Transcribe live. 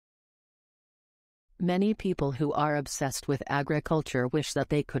Many people who are obsessed with agriculture wish that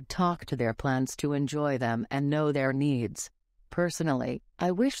they could talk to their plants to enjoy them and know their needs. Personally, I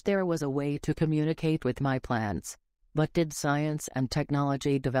wish there was a way to communicate with my plants. But did science and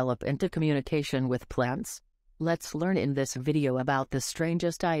technology develop into communication with plants? Let's learn in this video about the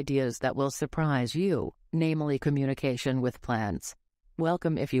strangest ideas that will surprise you, namely communication with plants.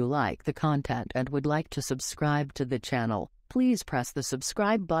 Welcome. If you like the content and would like to subscribe to the channel, please press the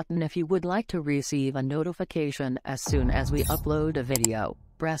subscribe button. If you would like to receive a notification as soon as we upload a video,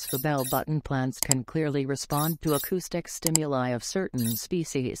 press the bell button. Plants can clearly respond to acoustic stimuli of certain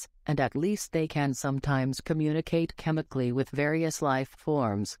species, and at least they can sometimes communicate chemically with various life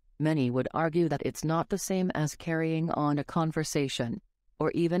forms. Many would argue that it's not the same as carrying on a conversation,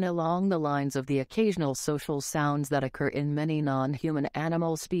 or even along the lines of the occasional social sounds that occur in many non-human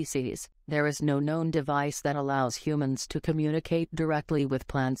animal species. There is no known device that allows humans to communicate directly with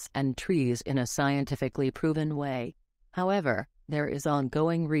plants and trees in a scientifically proven way. However, there is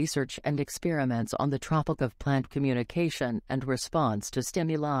ongoing research and experiments on the topic of plant communication and response to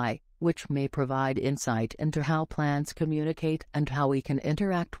stimuli, which may provide insight into how plants communicate and how we can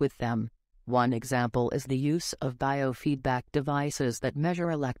interact with them. One example is the use of biofeedback devices that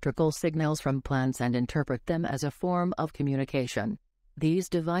measure electrical signals from plants and interpret them as a form of communication. These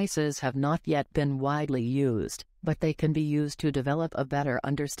devices have not yet been widely used, but they can be used to develop a better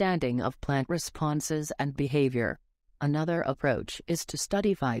understanding of plant responses and behavior. Another approach is to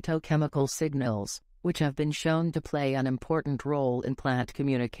study phytochemical signals, which have been shown to play an important role in plant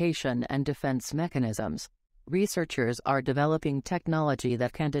communication and defense mechanisms. Researchers are developing technology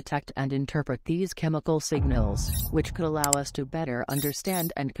that can detect and interpret these chemical signals, which could allow us to better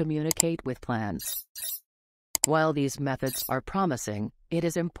understand and communicate with plants. While these methods are promising, it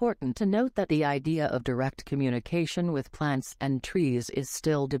is important to note that the idea of direct communication with plants and trees is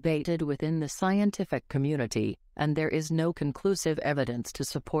still debated within the scientific community, and there is no conclusive evidence to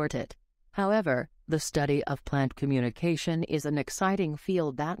support it. However, the study of plant communication is an exciting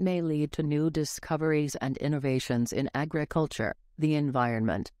field that may lead to new discoveries and innovations in agriculture, the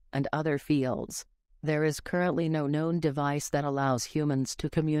environment, and other fields. There is currently no known device that allows humans to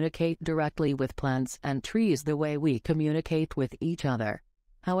communicate directly with plants and trees the way we communicate with each other.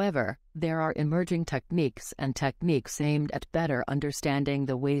 However, there are emerging techniques aimed at better understanding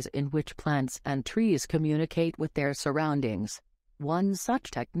the ways in which plants and trees communicate with their surroundings. One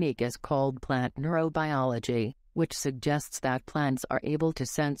such technique is called plant neurobiology, which suggests that plants are able to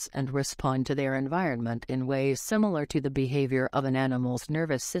sense and respond to their environment in ways similar to the behavior of an animal's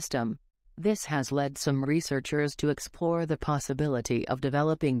nervous system. This has led some researchers to explore the possibility of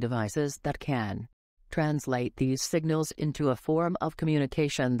developing devices that can translate these signals into a form of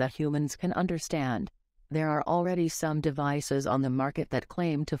communication that humans can understand. There are already some devices on the market that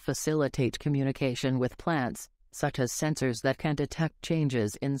claim to facilitate communication with plants, such as sensors that can detect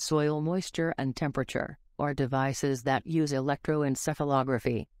changes in soil moisture and temperature, or devices that use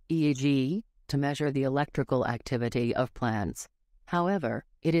electroencephalography, EEG, to measure the electrical activity of plants. However,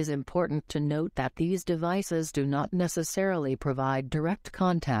 it is important to note that these devices do not necessarily provide direct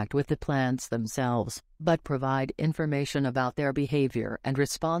contact with the plants themselves, but provide information about their behavior and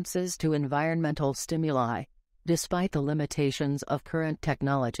responses to environmental stimuli. Despite the limitations of current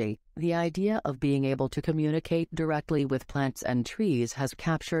technology, the idea of being able to communicate directly with plants and trees has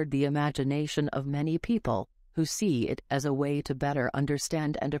captured the imagination of many people, who see it as a way to better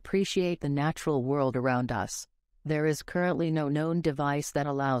understand and appreciate the natural world around us. There is currently no known device that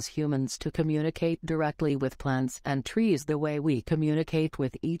allows humans to communicate directly with plants and trees the way we communicate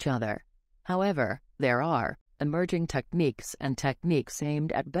with each other. However, there are emerging techniques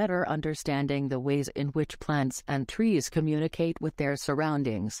aimed at better understanding the ways in which plants and trees communicate with their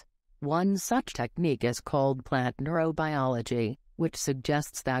surroundings. One such technique is called plant neurobiology, which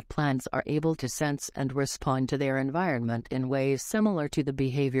suggests that plants are able to sense and respond to their environment in ways similar to the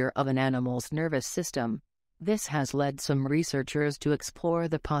behavior of an animal's nervous system. This has led some researchers to explore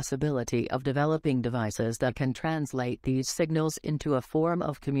the possibility of developing devices that can translate these signals into a form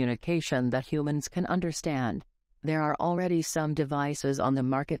of communication that humans can understand. There are already some devices on the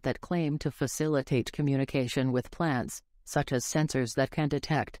market that claim to facilitate communication with plants, such as sensors that can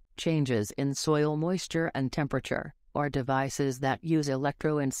detect changes in soil moisture and temperature, or devices that use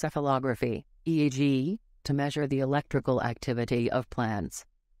electroencephalography, EEG, to measure the electrical activity of plants.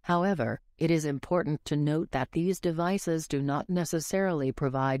 However, it is important to note that these devices do not necessarily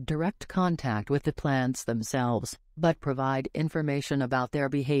provide direct contact with the plants themselves, but provide information about their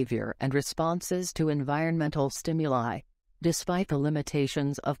behavior and responses to environmental stimuli. Despite the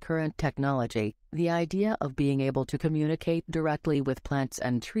limitations of current technology, the idea of being able to communicate directly with plants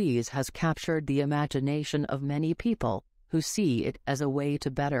and trees has captured the imagination of many people, who see it as a way to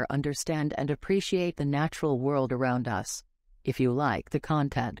better understand and appreciate the natural world around us. If you like the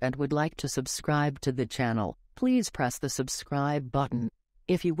content and would like to subscribe to the channel, please press the subscribe button.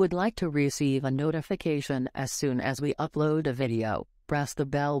 If you would like to receive a notification as soon as we upload a video, press the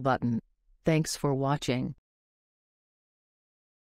bell button. Thanks for watching.